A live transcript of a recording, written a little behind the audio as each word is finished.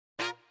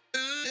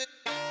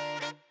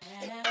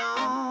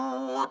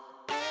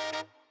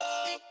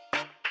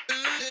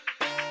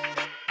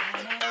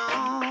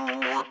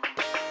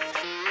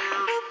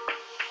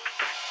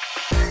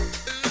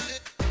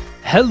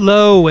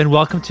Hello, and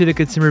welcome to the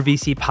Consumer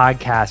VC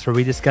podcast, where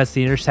we discuss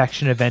the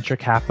intersection of venture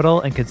capital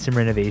and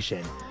consumer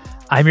innovation.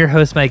 I'm your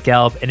host, Mike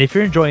Gelb, and if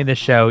you're enjoying this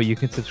show, you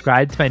can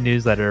subscribe to my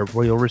newsletter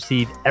where you'll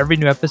receive every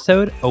new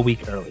episode a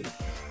week early.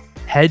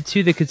 Head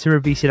to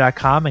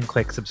theconsumervc.com and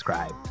click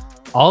subscribe.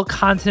 All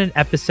content and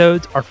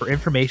episodes are for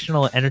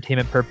informational and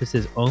entertainment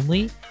purposes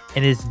only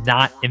and is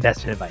not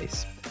investment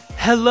advice.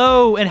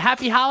 Hello and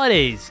happy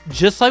holidays!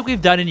 Just like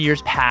we've done in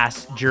years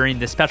past during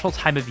this special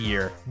time of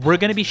year, we're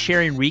going to be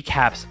sharing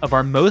recaps of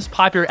our most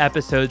popular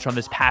episodes from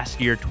this past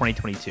year,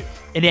 2022.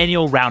 An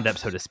annual roundup,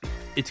 so to speak.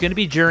 It's going to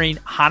be during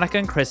Hanukkah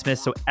and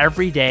Christmas, so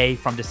every day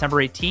from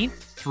December 18th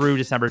through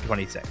December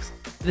 26th.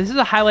 This is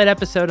a highlight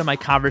episode of my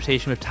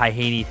conversation with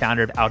Haney,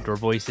 founder of Outdoor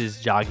Voices,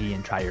 Joggy,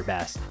 and Try Your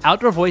Best.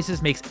 Outdoor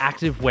Voices makes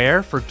active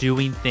wear for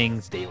doing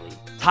things daily.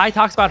 Ty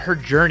talks about her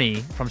journey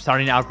from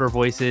starting Outdoor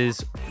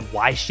Voices,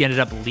 why she ended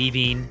up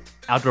leaving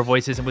Outdoor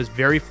Voices, and was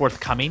very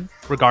forthcoming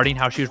regarding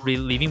how she was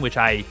really leaving, which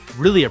I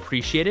really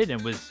appreciated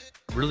and was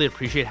really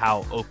appreciate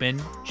how open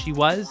she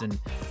was and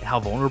how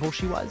vulnerable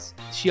she was.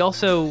 She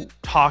also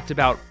talked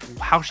about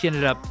how she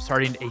ended up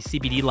starting a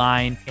CBD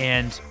line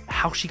and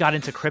how she got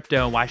into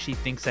crypto and why she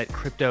thinks that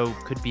crypto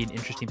could be an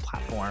interesting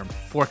platform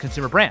for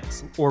consumer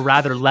brands, or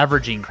rather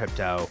leveraging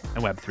crypto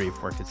and Web3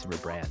 for consumer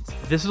brands.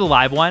 This is a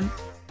live one,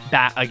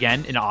 back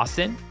again in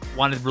Austin.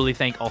 Want to really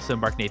thank also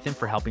Mark Nathan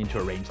for helping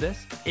to arrange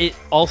this. It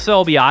also,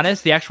 I'll be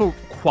honest, the actual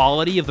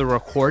quality of the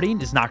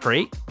recording is not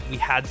great. We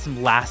had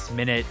some last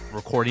minute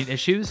recording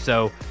issues,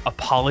 so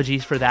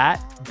apologies for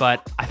that.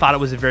 But I thought it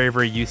was a very,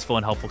 very useful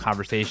and helpful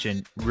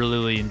conversation.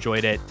 Really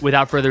enjoyed it.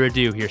 Without further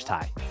ado, here's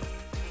Ty.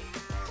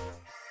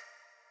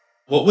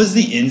 What was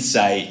the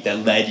insight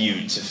that led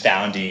you to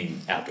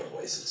founding Outdoor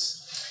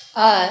Voices?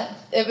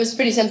 It was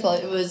pretty simple.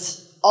 It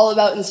was all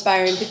about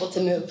inspiring people to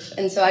move.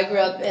 And so I grew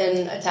up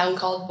in a town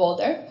called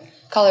Boulder,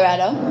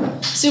 Colorado.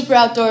 Super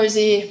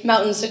outdoorsy,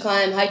 mountains to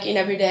climb, hiking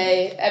every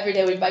day. Every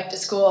day we'd bike to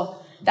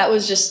school. That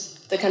was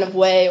just the kind of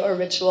way or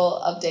ritual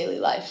of daily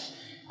life.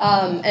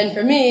 And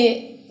for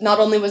me, not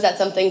only was that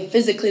something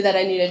physically that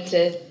I needed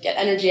to get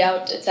energy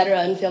out, etc.,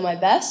 and feel my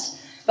best,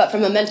 but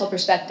from a mental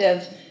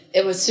perspective,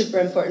 it was super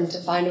important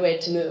to find a way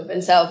to move.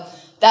 And so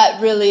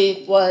that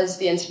really was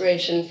the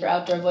inspiration for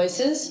Outdoor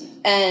Voices.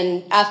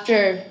 And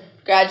after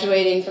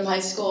graduating from high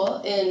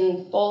school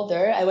in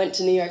Boulder, I went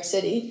to New York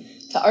City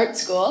to art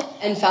school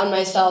and found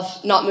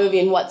myself not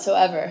moving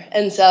whatsoever.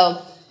 And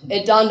so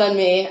it dawned on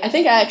me, I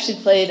think I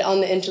actually played on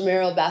the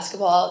intramural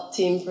basketball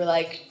team for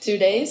like 2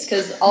 days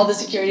because all the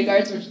security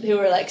guards who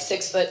were like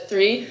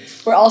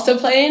 6'3" were also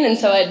playing. And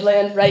so I'd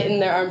land right in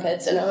their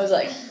armpits and I was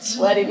like,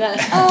 sweaty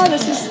mess. Oh,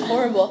 this is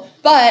horrible.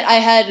 But I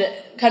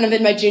had kind of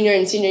in my junior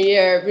and senior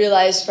year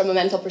realized from a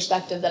mental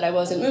perspective that I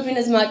wasn't moving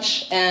as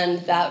much, and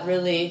that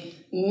really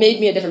made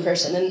me a different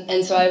person.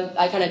 And so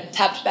I kind of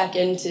tapped back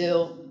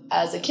into,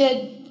 as a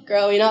kid,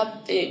 growing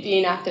up,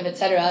 being active,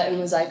 etc., and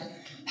was like,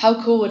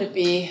 how cool would it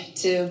be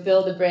to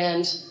build a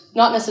brand,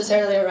 not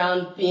necessarily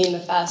around being the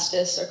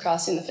fastest or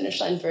crossing the finish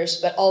line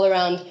first, but all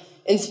around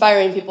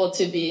inspiring people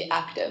to be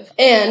active.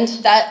 And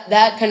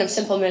that kind of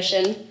simple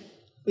mission,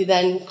 we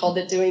then called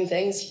it Doing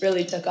Things,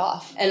 really took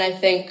off. And I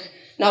think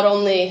not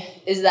only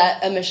is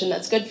that a mission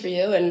that's good for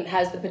you and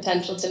has the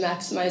potential to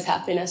maximize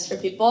happiness for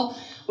people,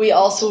 we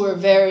also were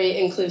very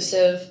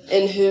inclusive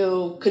in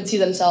who could see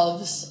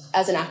themselves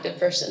as an active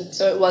person.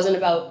 So it wasn't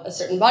about a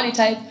certain body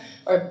type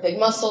or big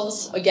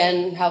muscles,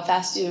 again, how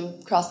fast you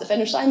cross the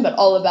finish line, but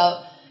all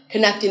about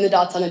connecting the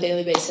dots on a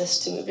daily basis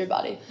to move your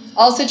body.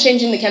 Also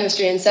changing the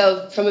chemistry. And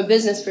so from a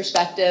business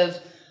perspective,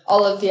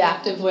 all of the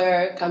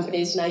activewear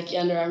companies, Nike,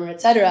 Under Armour,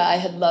 etc., I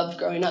had loved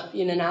growing up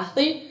being an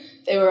athlete.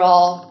 They were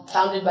all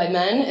founded by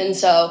men, and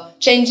so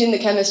changing the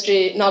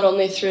chemistry not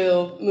only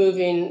through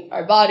moving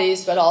our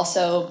bodies, but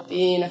also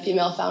being a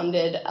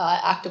female-founded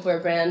activewear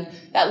brand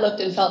that looked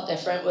and felt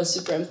different was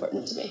super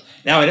important to me.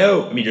 Now,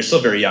 you're still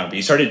very young, but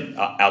you started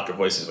Outdoor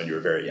Voices when you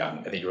were very young.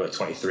 I think you were like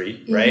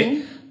 23, right?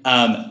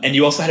 Mm-hmm. And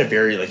you also had a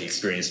very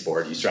experienced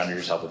board. You surrounded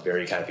yourself with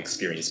very kind of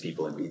experienced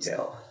people in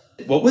retail.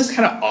 What was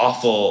kind of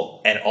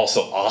awful and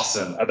also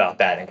awesome about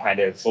that, and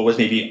kind of what was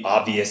maybe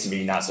obvious and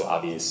maybe not so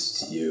obvious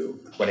to you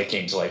when it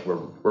came to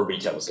where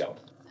retail was going?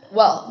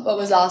 Well, what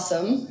was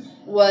awesome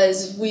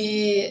was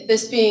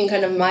this being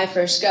kind of my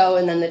first go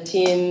and then the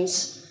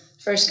team's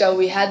first go,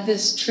 we had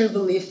this true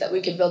belief that we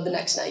could build the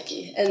next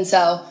Nike. And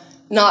so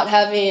not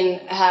having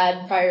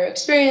had prior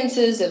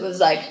experiences, it was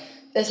like,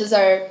 this is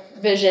our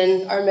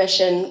vision, our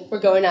mission, we're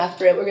going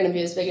after it, we're going to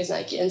be as big as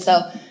Nike. And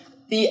so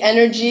the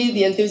energy,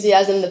 the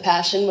enthusiasm, the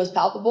passion was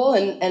palpable,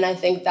 and I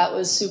think that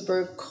was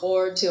super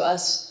core to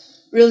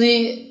us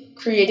really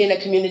creating a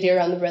community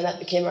around the brand that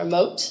became our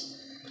moat.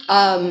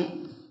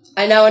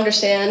 I now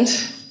understand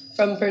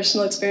from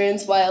personal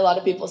experience why a lot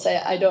of people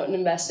say I don't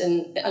invest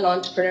in an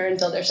entrepreneur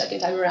until their second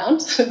time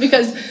around,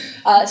 because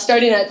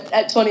starting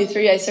at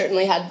 23, I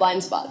certainly had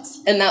blind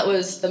spots, and that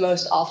was the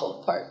most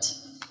awful part.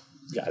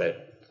 Got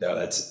it. No,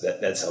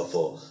 that's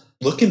helpful.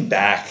 Looking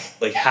back,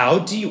 how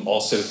do you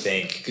also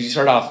think, because you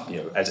start off,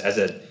 as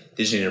a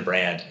visionary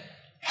brand,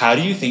 How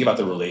do you think about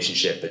the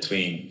relationship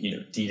between,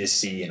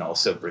 D2C and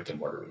also brick and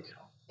mortar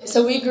retail?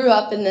 So we grew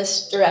up in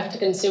this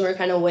direct-to-consumer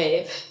kind of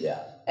wave. Yeah.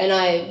 And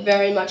I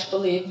very much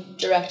believe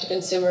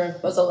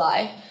direct-to-consumer was a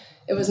lie.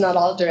 It was not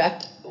all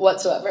direct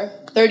whatsoever.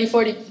 30 to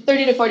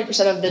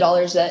 40% of the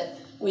dollars that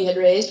we had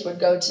raised would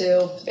go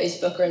to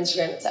Facebook or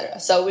Instagram, etc.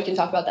 So we can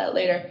talk about that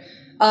later.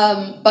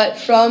 But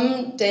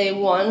from day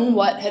one,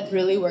 what had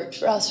really worked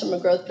for us from a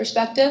growth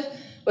perspective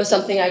was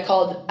something I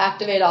called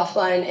activate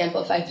offline,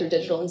 amplify through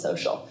digital and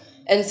social.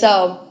 And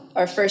so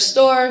our first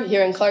store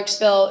here in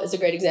Clarksville is a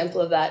great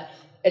example of that.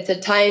 It's a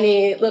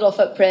tiny little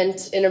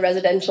footprint in a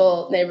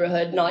residential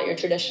neighborhood, not your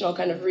traditional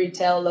kind of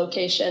retail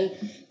location.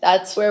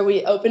 That's where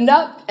we opened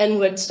up and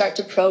would start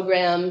to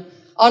program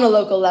on a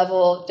local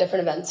level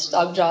different events,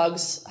 dog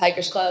jogs,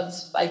 hikers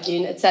clubs,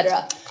 biking,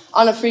 etc.,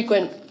 on a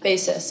frequent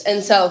basis.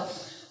 And so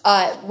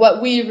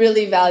what we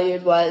really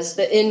valued was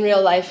the in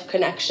real life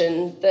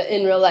connection, the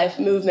in real life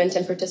movement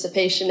and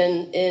participation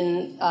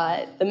in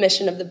the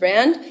mission of the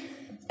brand.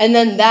 And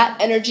then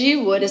that energy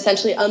would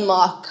essentially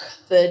unlock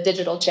the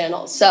digital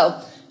channels. So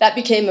that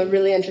became a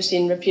really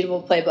interesting,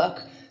 repeatable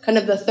playbook. Kind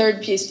of the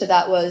third piece to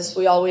that was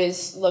we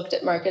always looked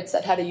at markets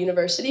that had a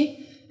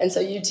university. And so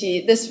UT,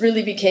 this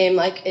really became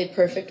like a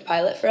perfect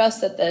pilot for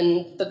us that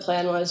then the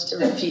plan was to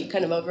repeat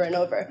kind of over and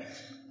over.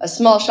 A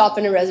small shop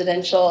in a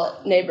residential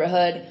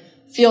neighborhood,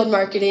 field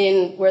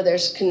marketing where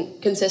there's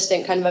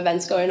consistent kind of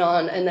events going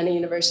on, and then a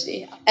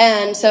university.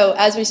 And so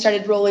as we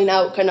started rolling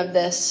out kind of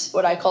this,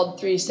 what I called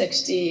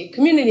 360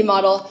 community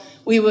model,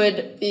 we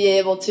would be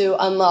able to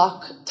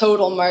unlock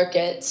total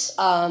markets.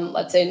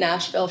 Let's say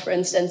Nashville, for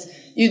instance.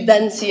 You'd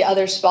then see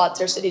other spots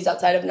or cities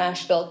outside of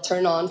Nashville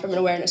turn on from an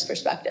awareness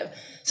perspective.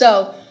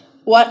 So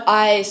what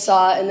I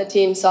saw and the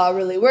team saw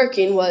really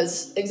working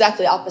was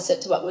exactly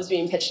opposite to what was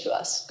being pitched to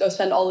us. Go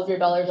spend all of your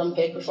dollars on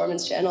paid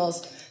performance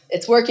channels.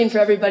 It's working for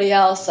everybody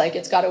else. Like,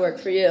 it's got to work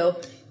for you.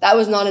 That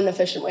was not an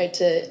efficient way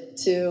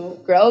to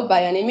grow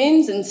by any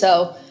means. And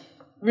so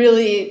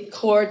really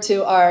core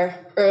to our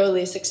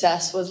early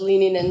success was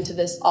leaning into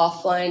this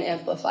offline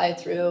amplify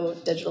through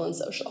digital and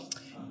social.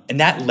 And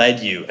that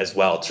led you as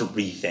well to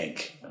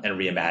rethink and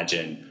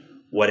reimagine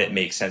what it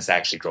makes sense to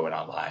actually grow it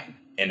online,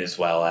 and as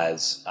well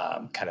as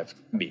kind of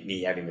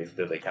me having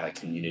the kind of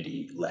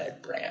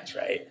community-led brands,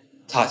 right?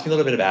 Talk to me a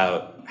little bit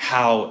about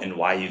how and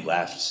why you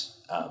left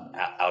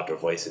Outdoor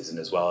Voices, and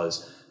as well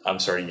as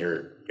starting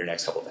your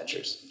next couple of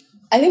ventures.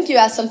 I think you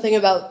asked something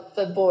about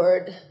the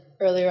board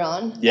earlier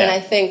on, yeah. And I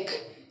think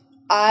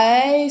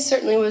I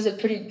certainly was a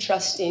pretty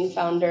trusting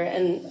founder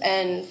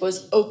and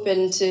was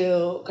open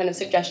to kind of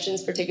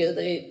suggestions,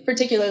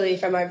 particularly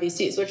from our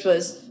VCs, which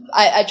was,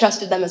 I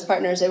trusted them as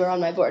partners. They were on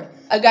my board.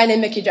 A guy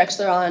named Mickey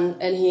Drexler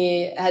and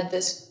he had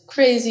this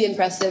crazy,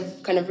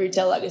 impressive kind of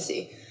retail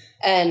legacy.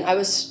 And I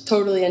was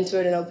totally into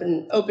it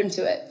and open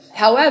to it.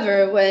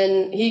 However,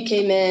 when he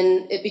came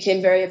in, it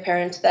became very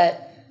apparent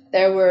that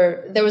there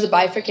was a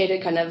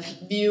bifurcated kind of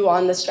view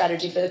on the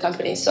strategy for the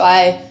company. So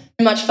I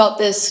very much felt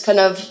this kind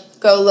of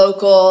go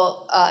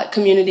local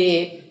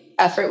community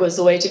effort was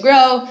the way to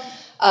grow.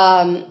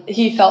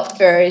 He felt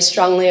very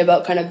strongly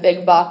about kind of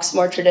big box,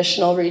 more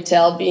traditional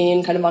retail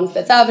being kind of on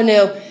Fifth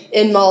Avenue,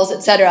 in malls,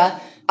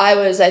 etc. I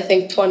was, I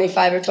think,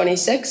 25 or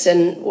 26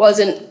 and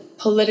wasn't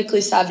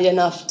politically savvy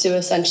enough to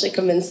essentially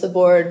convince the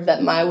board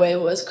that my way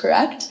was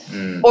correct,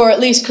 or at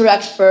least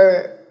correct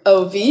for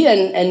OV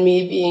and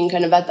me being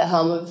kind of at the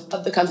helm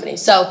of the company.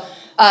 So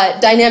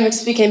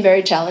dynamics became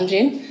very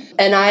challenging,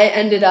 and I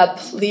ended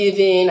up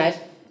leaving, I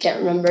can't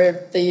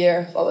remember the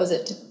year, what was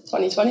it,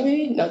 2020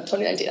 maybe? No,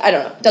 2019, I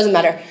don't know, doesn't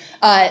matter.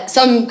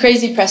 Some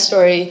crazy press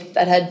story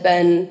that had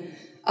been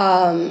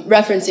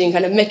referencing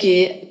kind of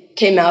Mickey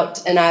came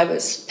out, and I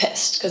was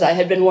pissed because I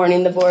had been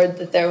warning the board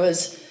that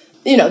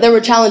there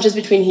were challenges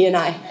between he and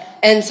I.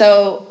 And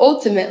so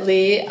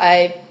ultimately,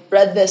 I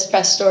read this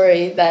press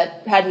story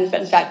that hadn't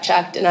been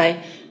fact-checked, and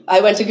I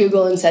went to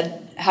Google and said,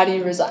 how do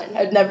you resign?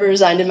 I'd never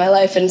resigned in my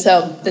life, and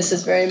so this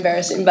is very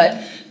embarrassing.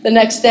 But the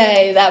next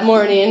day, that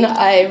morning,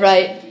 I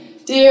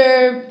write,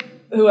 dear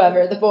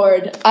whoever, the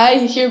board, I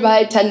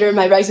hereby tender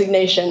my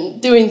resignation,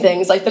 doing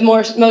things like the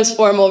most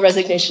formal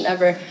resignation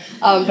ever.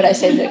 But I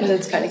saved it because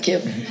it's kind of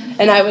cute.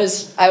 And I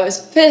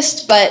was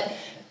pissed, but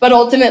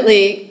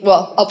ultimately,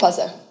 well, I'll pause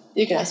there.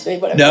 You can ask me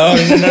whatever. No,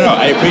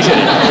 I appreciate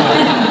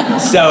it.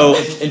 So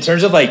in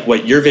terms of like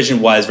what your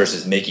vision was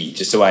versus Mickey,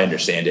 just so I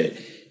understand it,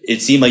 it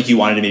seemed like you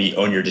wanted to maybe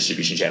own your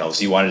distribution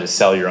channels. You wanted to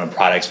sell your own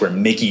products, where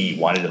Mickey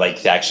wanted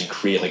to actually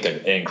create like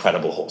an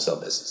incredible wholesale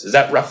business. Is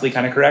that roughly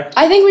kind of correct?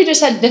 I think we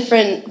just had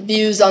different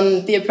views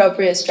on the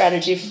appropriate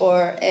strategy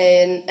for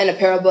an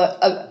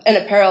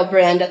apparel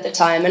brand at the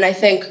time. And I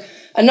think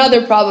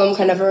another problem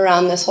kind of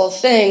around this whole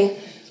thing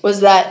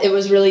was that it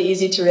was really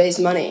easy to raise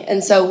money.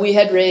 And so we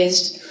had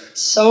raised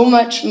so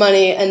much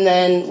money, and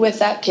then with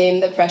that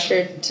came the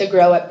pressure to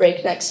grow at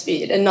breakneck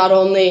speed. And not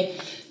only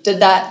did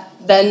that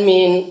then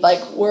mean like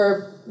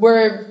we're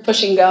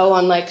pushing go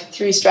on like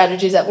 3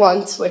 strategies at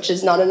once, which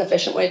is not an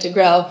efficient way to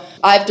grow.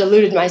 I've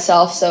diluted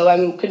myself, so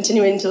I'm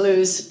continuing to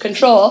lose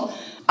control.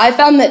 I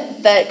found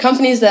that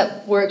companies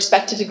that were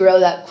expected to grow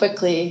that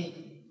quickly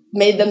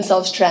made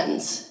themselves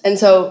trends. And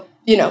so,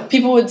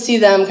 people would see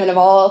them kind of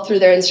all through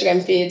their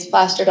Instagram feeds,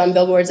 plastered on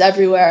billboards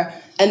everywhere.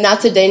 And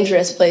that's a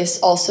dangerous place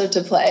also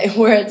to play,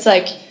 where it's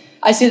like,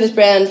 I see this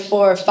brand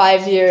for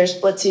 5 years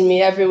blitzing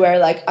me everywhere,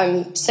 like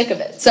I'm sick of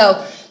it. So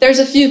there's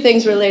a few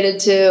things related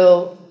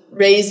to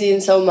raising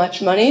so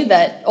much money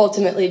that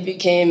ultimately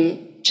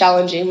became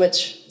challenging, which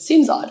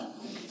seems odd.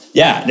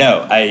 Yeah,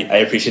 no, I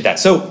appreciate that.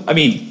 So,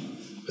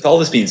 with all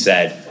this being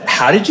said,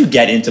 how did you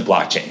get into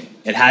blockchain?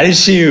 And how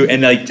did you,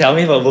 tell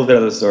me a little bit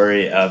of the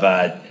story of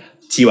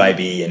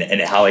TYB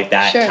and how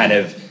that Sure. kind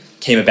of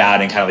came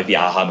about and kind of the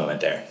aha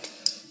moment there.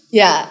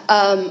 Yeah,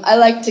 I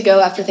like to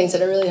go after things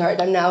that are really hard.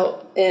 I'm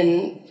now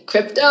in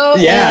crypto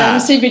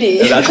and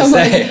CBD. About to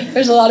say.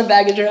 There's a lot of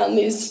baggage around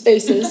these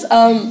spaces.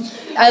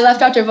 I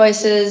left Outdoor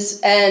Voices,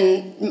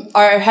 and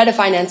our head of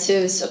finance,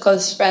 who's a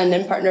close friend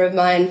and partner of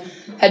mine,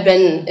 had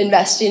been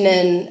investing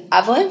in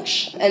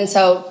Avalanche. And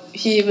so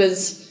he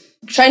was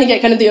trying to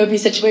get kind of the OP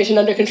situation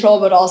under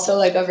control, but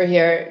also over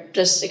here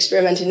just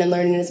experimenting and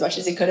learning as much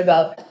as he could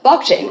about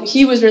blockchain.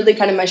 He was really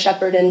kind of my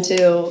shepherd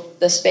into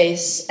the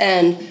space.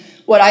 And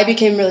what I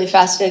became really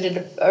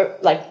fascinated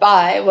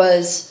by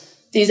was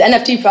these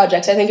NFT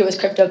projects. I think it was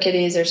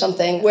CryptoKitties or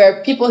something,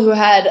 where people who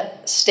had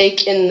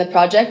stake in the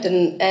project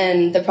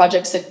and the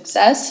project's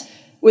success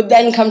would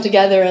then come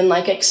together and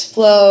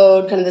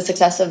explode kind of the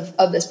success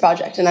of this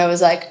project. And I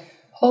was like,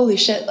 holy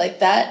shit,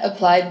 that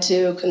applied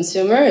to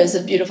consumer is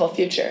a beautiful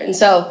future. And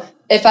so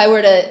if I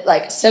were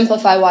to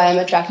simplify why I'm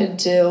attracted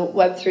to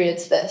Web3,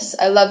 it's this.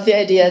 I love the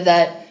idea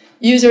that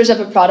users of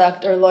a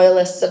product or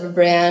loyalists of a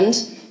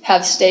brand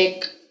have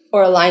stake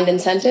or aligned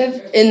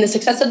incentive in the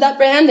success of that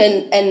brand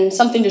and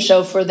something to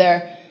show for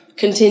their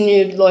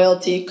continued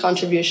loyalty,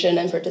 contribution,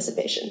 and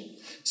participation.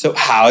 So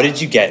how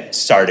did you get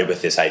started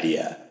with this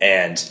idea?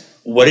 And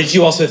what did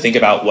you also think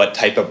about what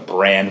type of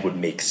brand would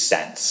make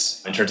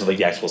sense in terms of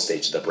the actual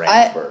stage of the brand?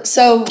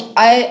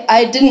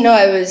 I didn't know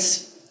I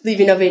was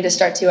leaving OV to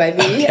start TYB.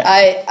 Okay.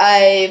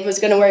 I was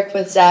going to work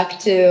with Zach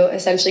to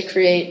essentially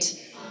create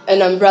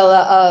an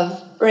umbrella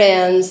of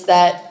brands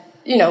that,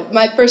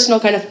 my personal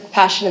kind of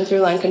passion and through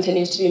line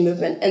continues to be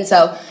movement. And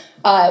so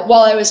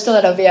while I was still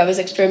at OV, I was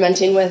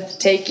experimenting with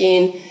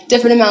taking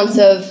different amounts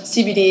of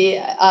CBD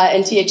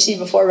and THC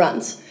before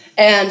runs,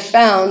 and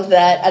found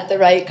that at the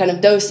right kind of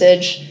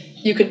dosage,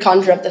 you could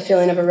conjure up the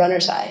feeling of a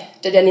runner's high.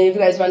 Did any of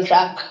you guys run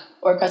track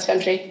or cross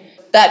country?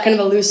 That kind of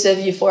elusive,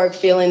 euphoric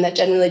feeling that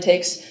generally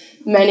takes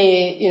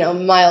many,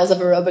 miles of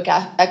aerobic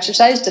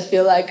exercise to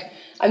feel like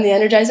I'm the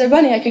Energizer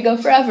Bunny, I could go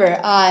forever.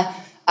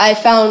 I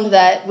found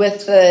that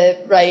with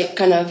the right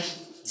kind of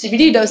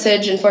CBD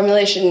dosage and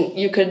formulation,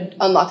 you could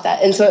unlock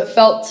that. And so it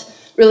felt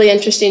really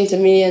interesting to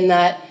me in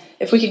that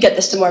if we could get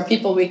this to more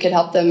people, we could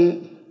help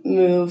them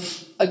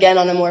move again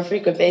on a more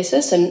frequent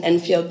basis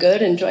and feel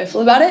good and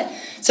joyful about it.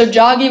 So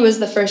Joggy was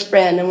the first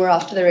brand, and we're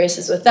off to the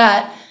races with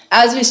that.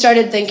 As we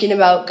started thinking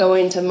about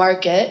going to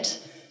market,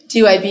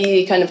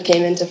 TYB kind of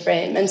came into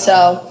frame. And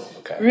so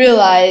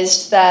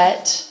realized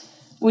that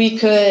we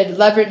could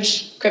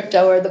leverage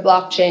crypto or the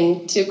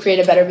blockchain to create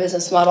a better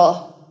business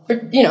model.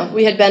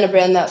 We had been a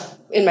brand that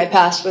in my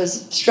past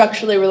was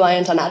structurally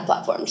reliant on ad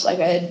platforms, like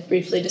I had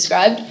briefly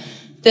described.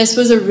 This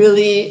was a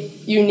really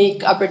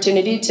unique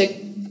opportunity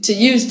to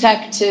use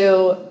tech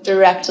to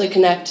directly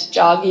connect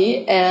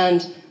Joggy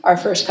and our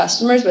first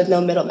customers with no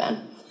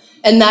middleman.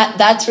 And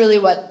that's really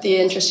what the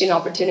interesting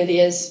opportunity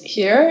is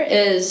here,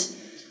 is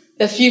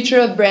the future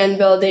of brand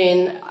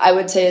building, I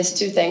would say, is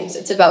two things.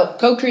 It's about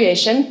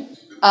co-creation,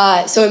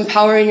 so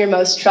empowering your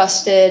most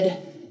trusted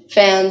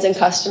fans and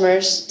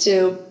customers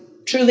to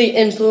truly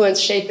influence,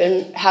 shape,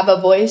 and have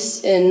a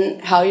voice in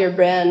how your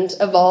brand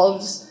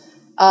evolves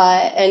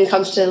and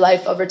comes to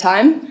life over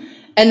time,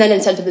 and then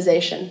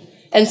incentivization.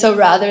 And so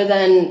rather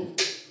than,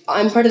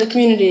 I'm part of the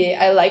community,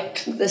 I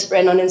like this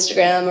brand on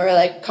Instagram, or I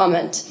like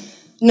comment,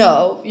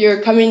 no,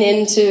 you're coming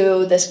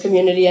into this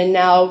community and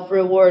now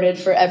rewarded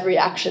for every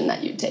action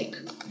that you take.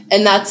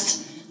 And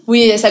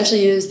we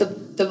essentially use the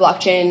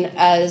blockchain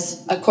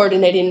as a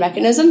coordinating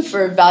mechanism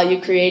for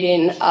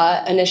value-creating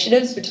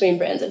initiatives between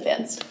brands and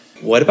fans.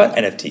 What about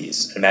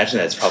NFTs? I imagine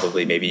that's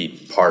probably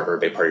maybe part or a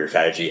big part of your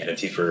strategy.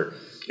 NFTs were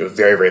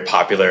very, very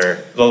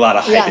popular, a lot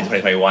of hype in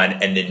 2021,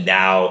 and then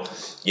now,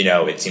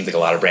 it seems like a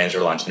lot of brands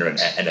are launching their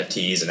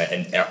NFTs,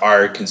 and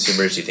are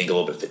consumers, do you think, a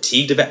little bit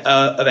fatigued of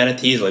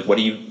NFTs? What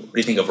do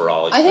you think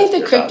overall? I think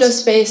the crypto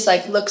space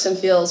looks and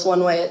feels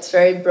one way. It's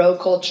very bro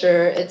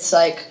culture. It's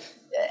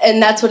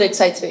and that's what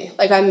excites me.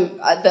 I'm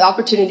the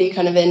opportunity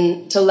kind of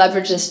to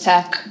leverage this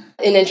tech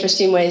in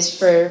interesting ways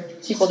for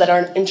people that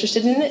aren't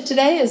interested in it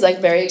today is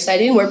very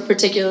exciting. We're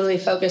particularly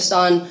focused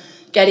on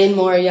getting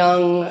more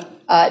young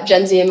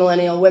Gen Z and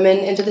millennial women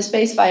into the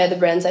space via the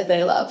brands that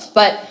they love.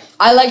 But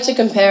I like to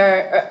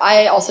compare,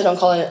 I also don't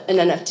call it an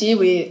NFT.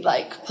 We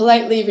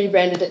politely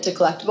rebranded it to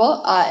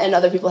collectible, and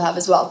other people have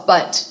as well.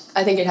 But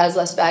I think it has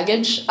less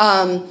baggage.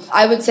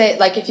 I would say,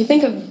 if you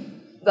think of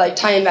like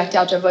tying back to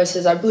Outdoor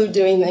Voices, our Blue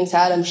Doing Things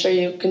hat, I'm sure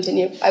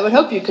I would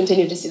hope you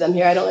continue to see them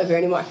here. I don't live here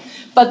anymore.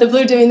 But the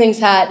Blue Doing Things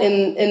hat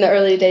in the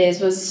early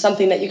days was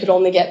something that you could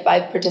only get by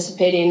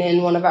participating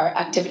in one of our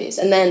activities.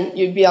 And then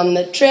you'd be on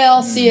the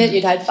trail, see it,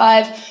 you'd high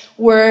five.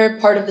 We're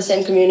part of the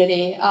same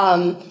community.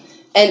 And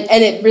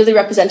it really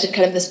represented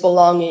kind of this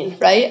belonging,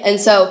 right? And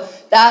so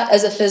that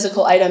as a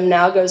physical item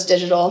now goes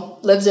digital,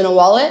 lives in a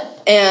wallet,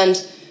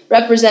 and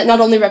not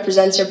only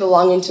represents your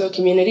belonging to a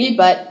community,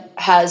 but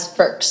has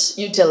perks,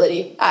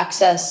 utility,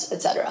 access,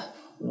 etc.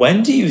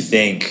 When do you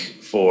think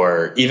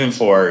even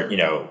for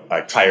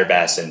Try Your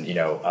Best and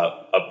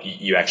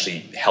you actually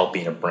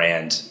helping a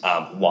brand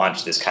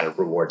launch this kind of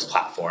rewards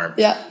platform,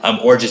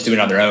 or just doing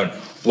it on their own,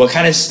 what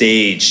kind of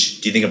stage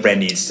do you think a brand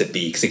needs to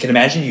be? Because I can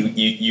imagine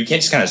you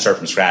can't just kind of start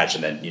from scratch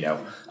and then you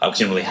don't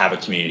really have a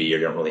community or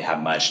you don't really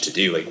have much to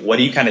do. Like, what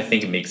do you kind of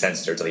think makes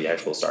sense to the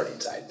actual starting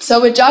side?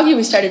 So with Joggy,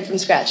 we started from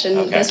scratch,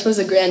 and this was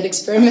a grand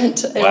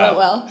experiment. It went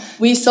well.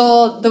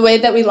 The way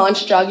that we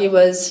launched Joggy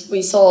was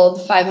we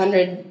sold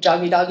 500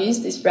 Joggy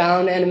doggies, these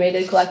brown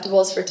animated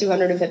collectibles for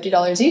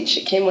 $250 each.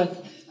 It came with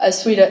a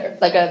suite of,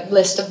 like a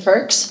list of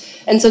perks.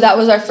 And so that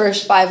was our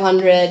first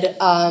 500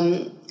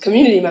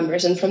 community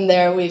members, and from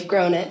there we've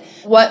grown it.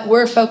 What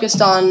we're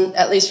focused on,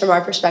 at least from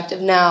our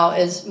perspective now,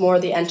 is more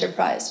the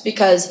enterprise,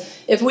 because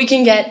if we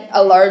can get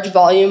a large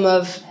volume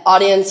of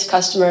audience,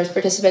 customers,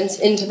 participants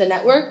into the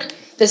network,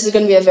 this is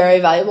going to be a very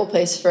valuable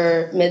place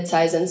for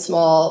mid-size and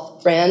small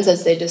brands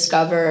as they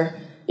discover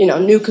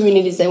new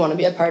communities they want to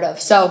be a part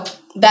of. So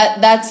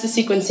that's the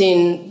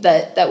sequencing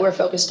that we're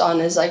focused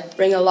on, is like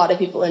bring a lot of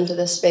people into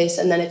this space,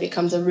 and then it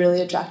becomes a really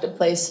attractive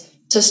place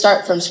to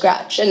start from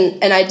scratch.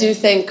 And I do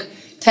think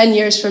 10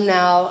 years from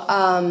now,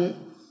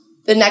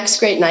 the next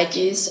great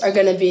Nikes are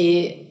going to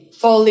be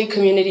fully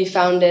community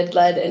founded,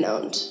 led, and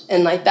owned.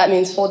 And like that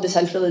means full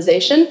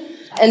decentralization.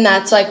 And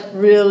that's like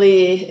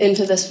really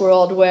into this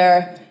world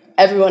where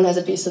everyone has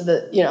a piece of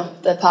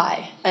the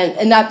pie.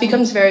 And that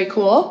becomes very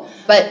cool,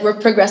 but we're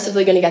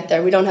progressively going to get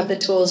there. We don't have the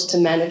tools to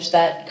manage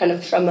that kind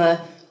of from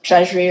a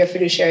treasury or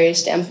fiduciary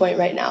standpoint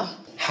right now.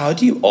 How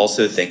do you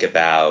also think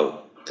about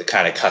the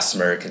kind of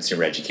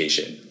consumer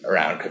education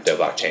around crypto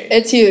blockchain?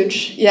 It's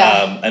huge,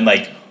 yeah. And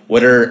like,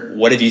 what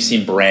have you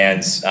seen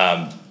brands,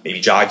 maybe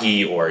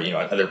Joggy or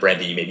another brand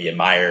that you maybe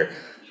admire,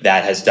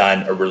 that has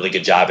done a really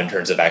good job in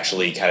terms of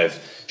actually kind of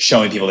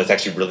showing people that it's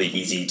actually really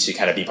easy to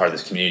kind of be part of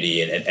this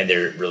community, and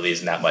there really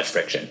isn't that much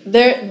friction?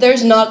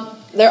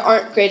 There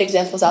aren't great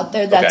examples out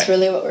there. That's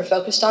really what we're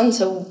focused on.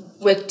 So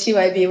with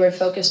TYB, we're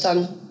focused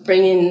on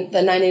bringing the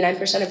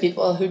 99% of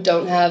people who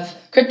don't have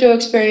crypto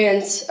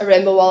experience, a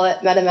Rainbow Wallet,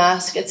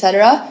 MetaMask,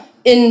 etc.,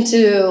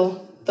 into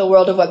the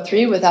world of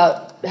Web3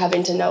 without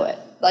having to know it.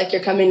 Like,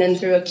 you're coming in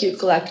through a cute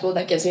collectible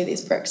that gives me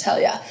these perks, hell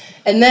yeah.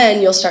 And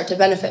then you'll start to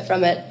benefit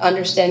from it,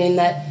 understanding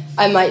that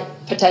I might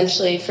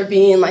potentially, for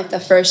being like the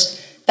first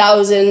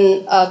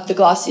 1,000 of the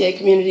Glossier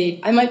community,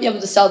 I might be able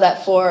to sell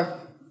that for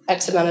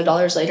X amount of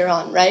dollars later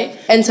on, right?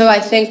 And so I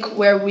think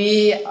where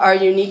we are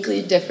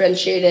uniquely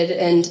differentiated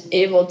and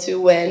able to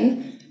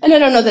win, and I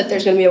don't know that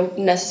there's going to be a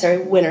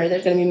necessary winner,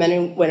 there's going to be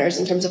many winners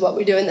in terms of what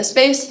we do in this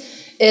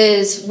space,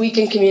 is we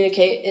can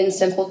communicate in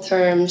simple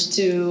terms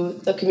to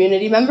the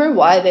community member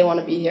why they want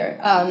to be here.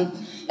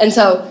 And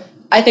so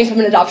I think from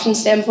an adoption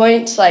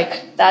standpoint,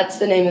 like, that's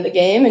the name of the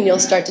game, and you'll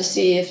start to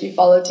see, if you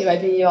follow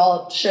TYB, you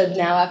all should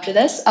now after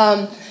this,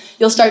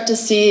 you'll start to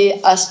see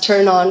us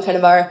turn on kind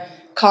of our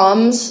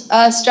comms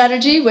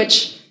strategy,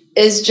 which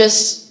is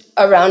just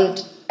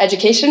around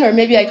education, or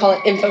maybe I call it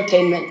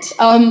infotainment,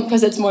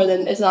 because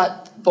it's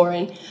not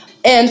boring.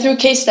 And through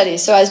case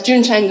studies. So as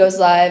June Chang goes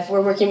live,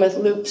 we're working with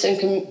Loops and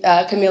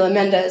Camila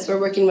Mendez. We're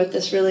working with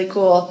this really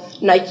cool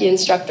Nike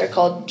instructor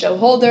called Joe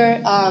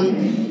Holder,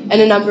 and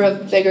a number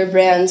of bigger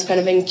brands kind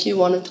of in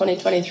Q1 of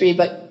 2023.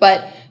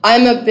 But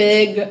I'm a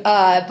big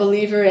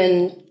believer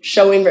in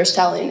showing versus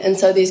telling. And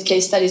so these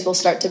case studies will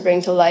start to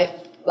bring to light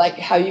like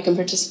how you can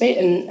participate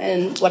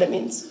and what it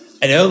means.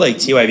 I know like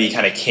TYB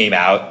kind of came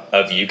out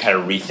of you kind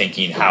of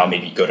rethinking how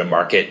maybe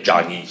go-to-market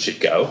Joggy should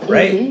go,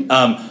 right?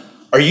 Mm-hmm.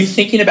 Are you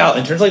thinking about,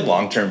 in terms of like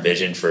long-term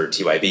vision for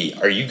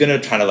TYB, are you going to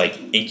try to like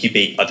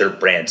incubate other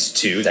brands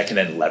too that can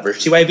then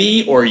leverage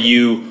TYB, or is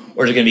it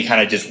going to be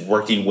kind of just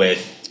working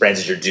with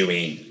brands that you're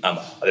doing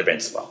other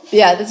brands as well?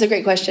 Yeah, that's a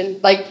great question.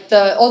 Like,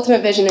 the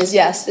ultimate vision is,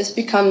 yes, this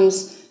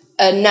becomes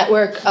a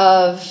network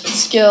of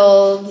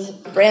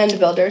skilled brand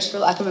builders, for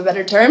lack of a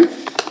better term,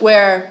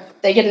 where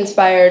they get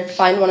inspired,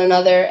 find one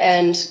another,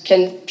 and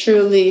can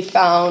truly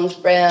found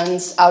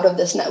brands out of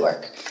this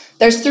network.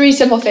 There's 3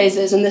 simple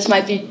phases, and this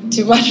might be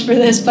too much for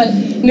this, but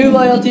new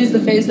loyalty is the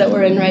phase that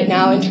we're in right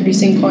now,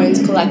 introducing coins,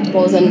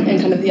 collectibles, and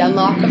kind of the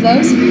unlock of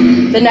those.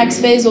 The next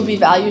phase will be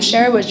value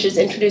share, which is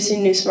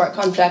introducing new smart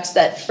contracts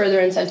that further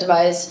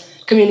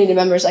incentivize community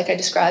members, like I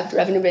described,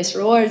 revenue-based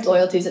rewards,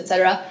 loyalties,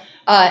 etc.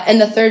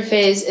 And the third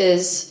phase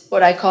is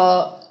what I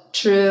call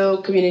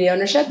true community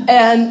ownership,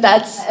 and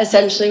that's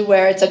essentially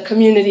where it's a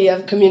community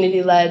of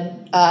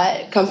community-led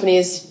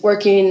companies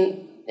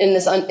working in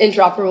this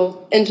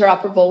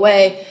interoperable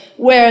way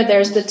where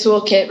there's the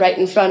toolkit right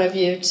in front of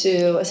you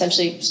to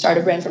essentially start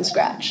a brand from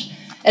scratch.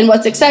 And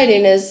what's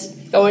exciting is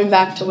going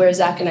back to where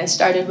Zach and I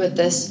started with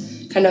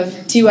this kind of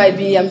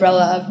TYB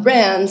umbrella of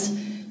brands,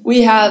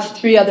 we have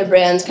 3 other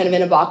brands kind of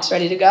in a box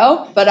ready to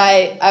go. But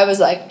I was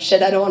like,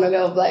 shit, I don't want to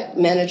go like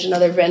manage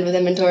another brand with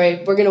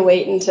inventory. We're going to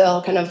wait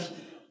until kind of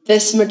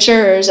this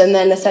matures, and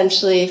then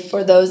essentially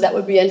for those that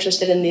would be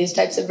interested in these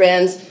types of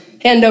brands,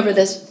 hand over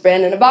this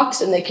brand in a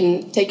box and they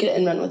can take it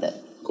and run with it.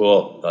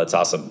 Cool. That's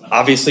awesome.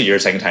 Obviously, you're a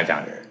second-time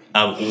founder.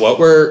 What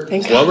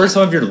were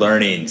some of your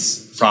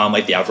learnings from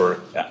like the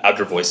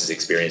Outdoor Voices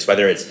experience,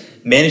 whether it's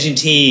managing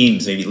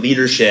teams, maybe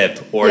leadership,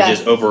 or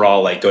just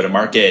overall like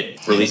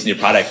go-to-market, releasing your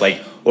product? Like,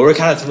 what were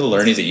kind of some of the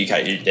learnings that you're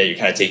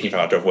kind of taking from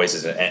Outdoor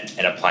Voices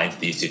and applying to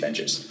these 2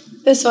 ventures?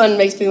 This one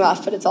makes me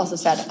laugh, but it's also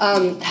sad.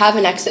 Have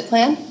an exit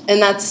plan,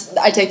 and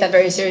I take that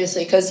very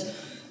seriously because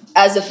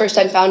as a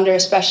first-time founder,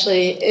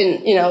 especially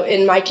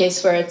in my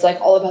case where it's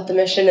like all about the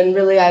mission, and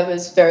really I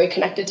was very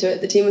connected to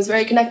it. The team was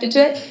very connected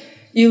to it.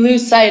 You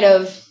lose sight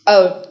of,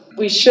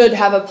 we should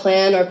have a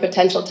plan or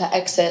potential to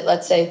exit,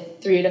 let's say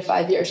 3 to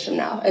 5 years from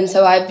now. And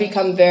so I've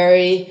become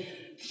very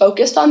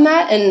focused on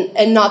that,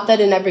 and not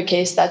that in every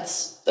case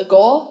that's the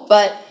goal,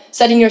 but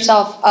setting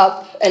yourself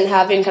up and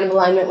having kind of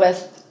alignment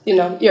with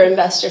your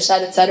investor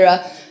set, et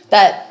cetera,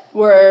 that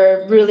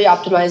we're really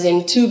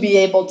optimizing to be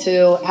able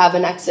to have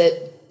an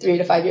exit 3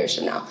 to 5 years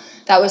from now.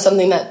 That was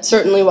something that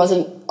certainly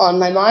wasn't on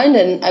my mind,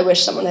 and I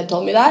wish someone had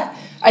told me that.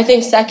 I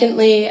think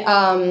secondly,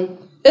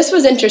 this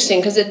was interesting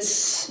because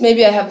it's,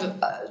 maybe I have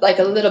like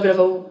a little bit of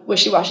a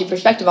wishy-washy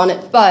perspective on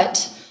it,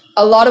 but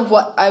a lot of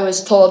what I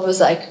was told was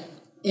like,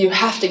 you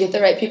have to get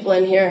the right people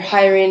in here.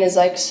 Hiring is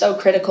like so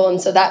critical. And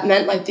so that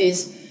meant like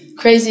these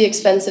crazy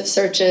expensive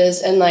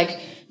searches and like,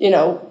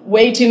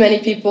 way too many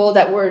people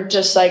that were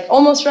just like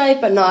almost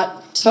right, but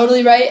not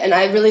totally right. And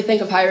I really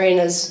think of hiring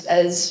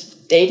as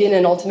dating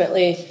and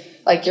ultimately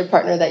like your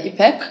partner that you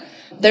pick.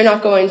 They're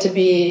not going to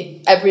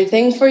be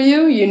everything for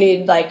you. You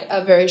need like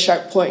a very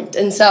sharp point.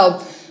 And so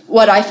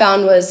what I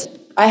found was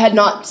I had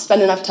not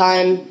spent enough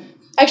time.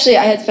 Actually,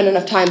 I had spent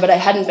enough time, but I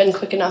hadn't been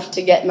quick enough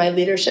to get my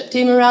leadership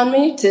team around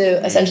me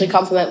to essentially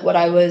complement what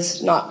I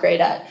was not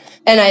great at.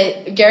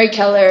 And Gary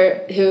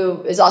Keller,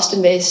 who is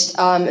Austin-based,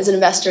 is an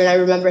investor, and I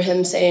remember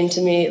him saying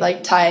to me,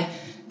 like, Ty,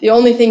 the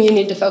only thing you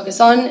need to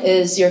focus on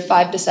is your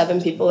 5 to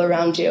 7 people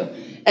around you.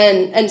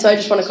 And so I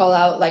just want to call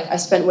out, like, I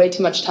spent way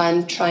too much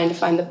time trying to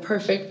find the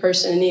perfect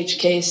person in each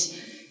case,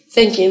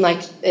 thinking like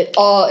it's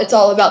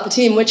all about the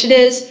team, which it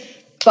is,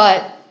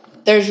 but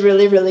there's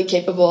really, really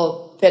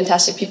capable,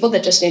 fantastic people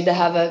that just need to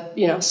have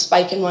a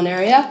spike in one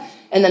area,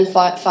 and then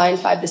find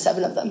 5 to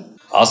 7 of them.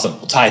 Awesome.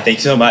 Well, Ty, thank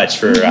you so much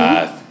for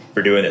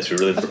doing this. We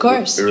really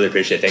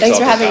appreciate it. Thanks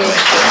for having me.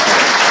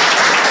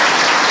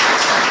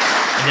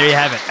 And there you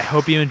have it. I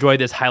hope you enjoyed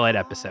this highlight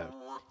episode.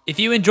 If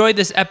you enjoyed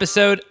this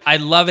episode,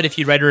 I'd love it if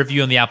you'd write a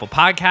review on the Apple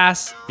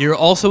Podcasts. You're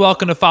also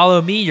welcome to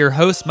follow me, your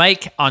host,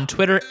 Mike, on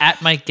Twitter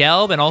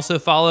 @MikeGelb, and also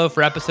follow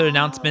for episode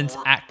announcements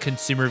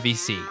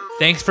 @ConsumerVC.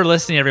 Thanks for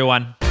listening,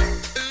 everyone.